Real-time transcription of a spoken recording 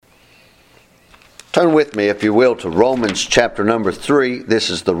Turn with me, if you will, to Romans chapter number 3.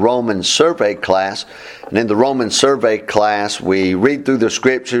 This is the Roman survey class. And in the Roman survey class, we read through the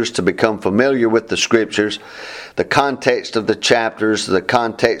Scriptures to become familiar with the Scriptures, the context of the chapters, the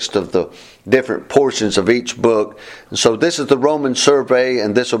context of the different portions of each book. And so this is the Roman survey,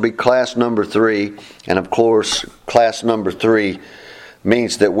 and this will be class number 3. And of course, class number 3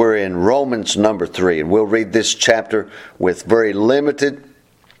 means that we're in Romans number 3. And we'll read this chapter with very limited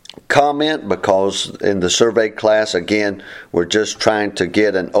comment, because in the survey class, again, we're just trying to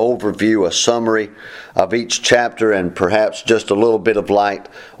get an overview, a summary of each chapter, and perhaps just a little bit of light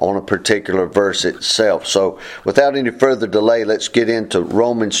on a particular verse itself. So without any further delay, let's get into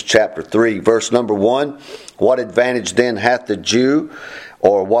Romans chapter 3, verse number 1. What advantage then hath the Jew?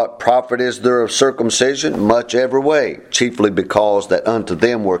 Or what profit is there of circumcision? Much every way, chiefly because that unto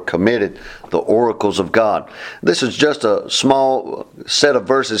them were committed the oracles of God. This is just a small set of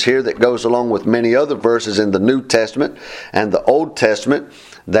verses here that goes along with many other verses in the New Testament and the Old Testament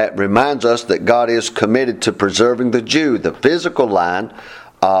that reminds us that God is committed to preserving the Jew, the physical line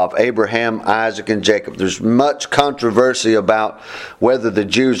of Abraham, Isaac, and Jacob. There's much controversy about whether the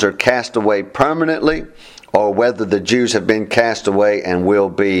Jews are cast away permanently or whether the Jews have been cast away and will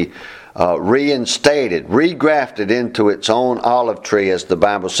be reinstated, regrafted into its own olive tree, as the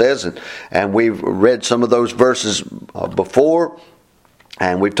Bible says. And we've read some of those verses before,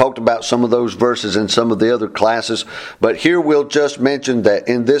 and we've talked about some of those verses in some of the other classes. But here we'll just mention that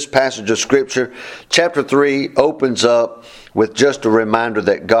in this passage of Scripture, chapter 3 opens up with just a reminder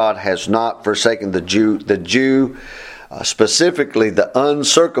that God has not forsaken the Jew, specifically the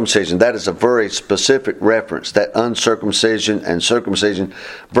uncircumcision. That is a very specific reference. That uncircumcision and circumcision,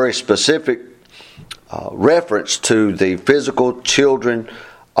 very specific reference to the physical children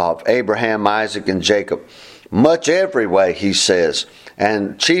of Abraham, Isaac, and Jacob. Much every way, he says.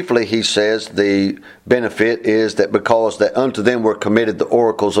 And chiefly, he says, the benefit is that because that unto them were committed the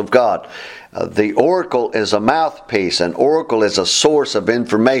oracles of God. The oracle is a mouthpiece. An oracle is a source of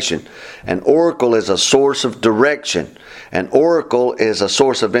information. An oracle is a source of direction. An oracle is a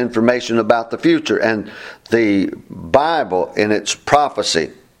source of information about the future. And the Bible, in its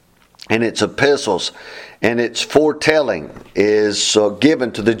prophecy, in its epistles, in its foretelling, is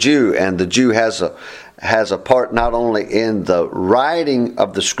given to the Jew. And the Jew has a part not only in the writing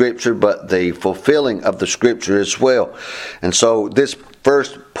of the Scripture, but the fulfilling of the Scripture as well. And so this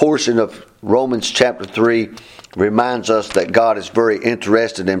first portion of Romans chapter 3 reminds us that God is very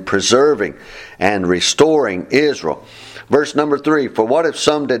interested in preserving and restoring Israel. Verse number 3, for what if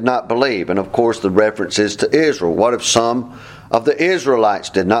some did not believe? And of course the reference is to Israel. What if some of the Israelites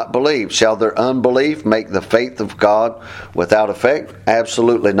did not believe? Shall their unbelief make the faith of God without effect?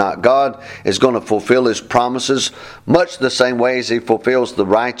 Absolutely not. God is going to fulfill His promises much the same way as He fulfills the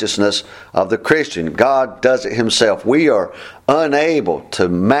righteousness of the Christian. God does it Himself. We are unable to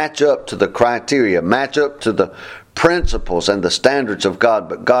match up to the criteria, match up to the principles and the standards of God,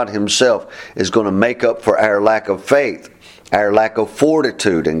 but God Himself is going to make up for our lack of faith, our lack of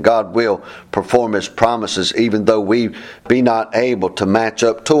fortitude, and God will perform His promises even though we be not able to match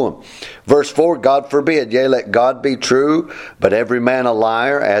up to Him. Verse 4, God forbid, yea, let God be true, but every man a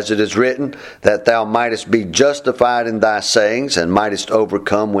liar, as it is written, that thou mightest be justified in thy sayings, and mightest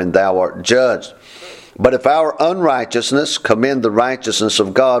overcome when thou art judged. But if our unrighteousness commend the righteousness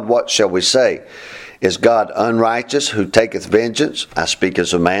of God, what shall we say? Is God unrighteous who taketh vengeance? I speak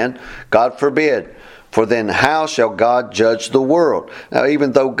as a man. God forbid. For then how shall God judge the world? Now,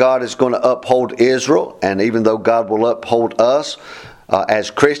 even though God is going to uphold Israel, and even though God will uphold us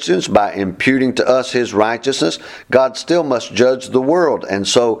as Christians by imputing to us His righteousness, God still must judge the world. And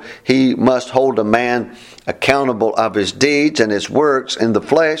so He must hold a man accountable of his deeds and his works in the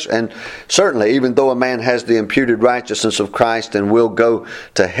flesh. And certainly, even though a man has the imputed righteousness of Christ and will go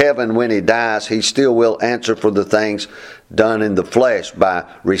to heaven when he dies, he still will answer for the things done in the flesh by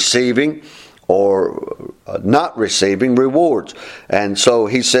receiving or not receiving rewards. And so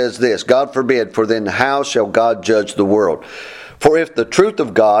he says this, God forbid, for then how shall God judge the world? For if the truth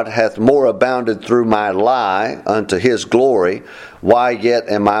of God hath more abounded through my lie unto His glory, why yet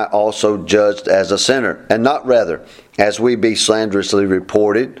am I also judged as a sinner? And not rather, as we be slanderously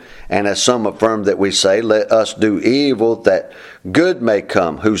reported, and as some affirm that we say, let us do evil that good may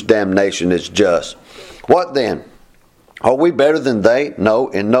come, whose damnation is just. What then? Are we better than they? No,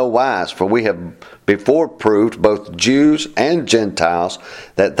 in no wise, for we have before proved, both Jews and Gentiles,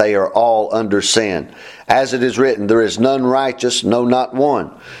 that they are all under sin. As it is written, there is none righteous, no, not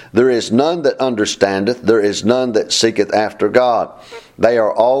one. There is none that understandeth, there is none that seeketh after God. They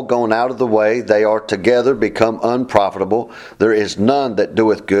are all gone out of the way, they are together become unprofitable. There is none that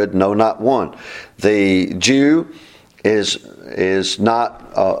doeth good, no, not one. The Jew is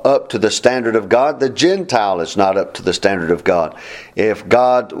not up to the standard of God. The Gentile is not up to the standard of God. If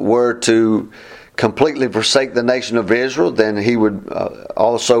God were to completely forsake the nation of Israel, then He would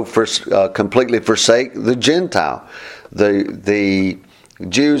also completely forsake the Gentile. The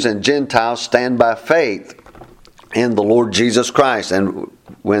Jews and Gentiles stand by faith in the Lord Jesus Christ. And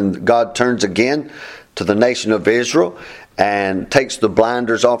when God turns again to the nation of Israel and takes the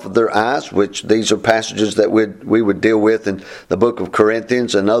blinders off of their eyes, which these are passages that we would deal with in the book of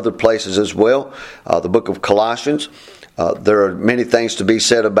Corinthians and other places as well, the book of Colossians. There are many things to be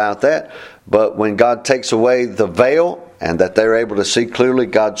said about that, but when God takes away the veil and that they're able to see clearly,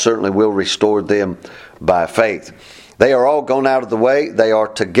 God certainly will restore them by faith. They are all gone out of the way. They are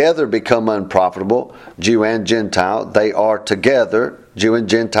together become unprofitable, Jew and Gentile. They are together, Jew and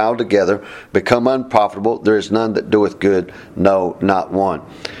Gentile together, become unprofitable. There is none that doeth good, no, not one.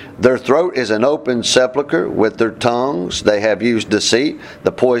 Their throat is an open sepulchre. With their tongues they have used deceit.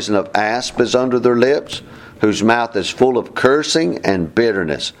 The poison of asp is under their lips, whose mouth is full of cursing and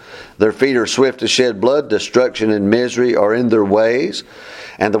bitterness. Their feet are swift to shed blood. Destruction and misery are in their ways,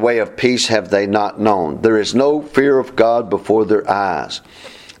 and the way of peace have they not known. There is no fear of God before their eyes.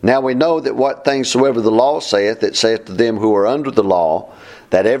 Now we know that what things soever the law saith, it saith to them who are under the law,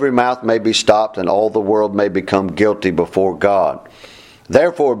 that every mouth may be stopped, and all the world may become guilty before God.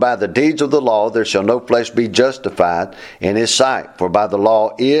 Therefore by the deeds of the law there shall no flesh be justified in His sight, for by the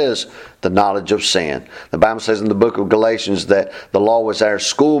law is the knowledge of sin. The Bible says in the book of Galatians that the law was our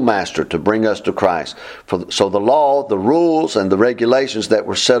schoolmaster to bring us to Christ. So the law, the rules, and the regulations that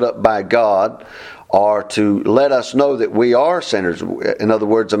were set up by God are to let us know that we are sinners. In other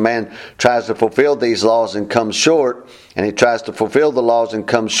words, a man tries to fulfill these laws and comes short, and he tries to fulfill the laws and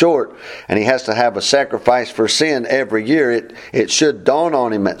comes short, and he has to have a sacrifice for sin every year. It should dawn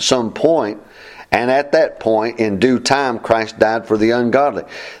on him at some point, and at that point, in due time, Christ died for the ungodly.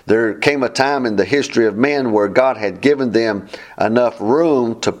 There came a time in the history of men where God had given them enough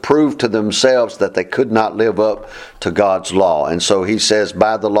room to prove to themselves that they could not live up to God's law. And so He says,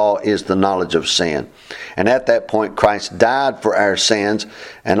 by the law is the knowledge of sin. And at that point, Christ died for our sins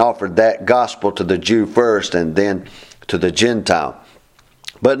and offered that gospel to the Jew first and then to the Gentile.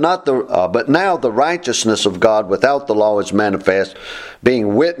 But now the righteousness of God without the law is manifest,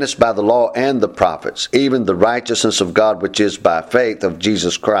 being witnessed by the law and the prophets, even the righteousness of God which is by faith of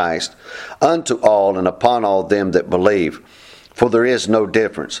Jesus Christ, unto all and upon all them that believe. For there is no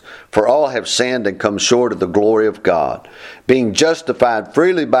difference. For all have sinned and come short of the glory of God, being justified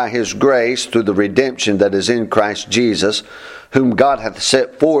freely by His grace through the redemption that is in Christ Jesus, whom God hath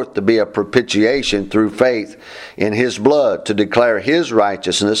set forth to be a propitiation through faith in His blood, to declare His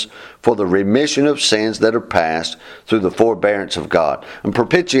righteousness for the remission of sins that are past through the forbearance of God. And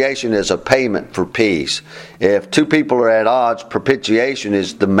propitiation is a payment for peace. If two people are at odds, propitiation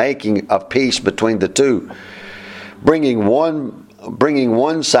is the making of peace between the two, bringing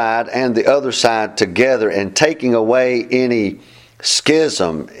one side and the other side together and taking away any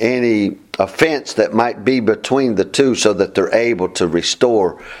schism, any offense that might be between the two, so that they're able to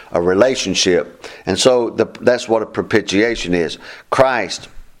restore a relationship. And so that's what a propitiation is. Christ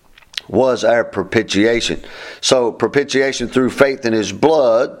was our propitiation. So propitiation through faith in His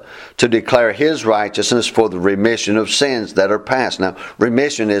blood to declare His righteousness for the remission of sins that are past. Now,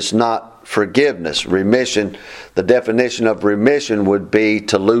 remission is not forgiveness. Remission, the definition of remission would be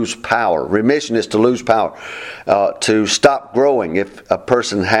to lose power. Remission is to lose power, to stop growing. If a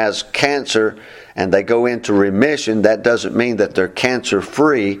person has cancer and they go into remission, that doesn't mean that they're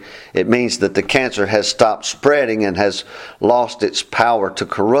cancer-free. It means that the cancer has stopped spreading and has lost its power to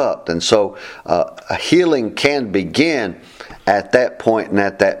corrupt. And so a healing can begin at that point and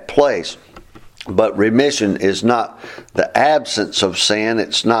at that place. But remission is not the absence of sin.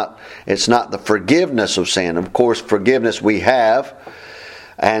 It's not the forgiveness of sin. Of course, forgiveness we have,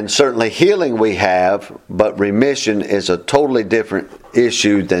 and certainly healing we have, but remission is a totally different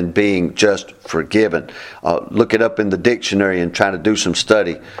issue than being just forgiven. Look it up in the dictionary and try to do some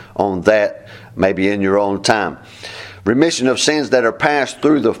study on that, maybe in your own time. Remission of sins that are past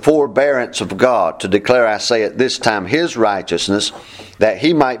through the forbearance of God, to declare, I say at this time, His righteousness, that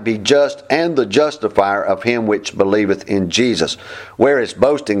He might be just and the justifier of him which believeth in Jesus. Where is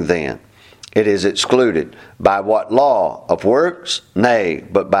boasting then? It is excluded. By what law? Of works? Nay,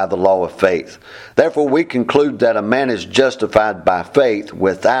 but by the law of faith. Therefore we conclude that a man is justified by faith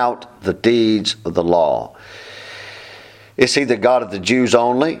without the deeds of the law. Is he the God of the Jews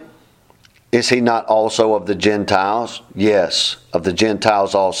only? Is he not also of the Gentiles? Yes, of the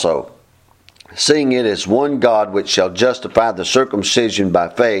Gentiles also. Seeing it is one God which shall justify the circumcision by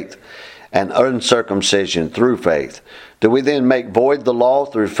faith and uncircumcision through faith. Do we then make void the law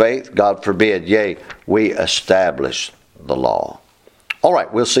through faith? God forbid. Yea, we establish the law. All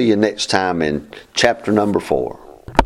right, we'll see you next time in chapter number 4.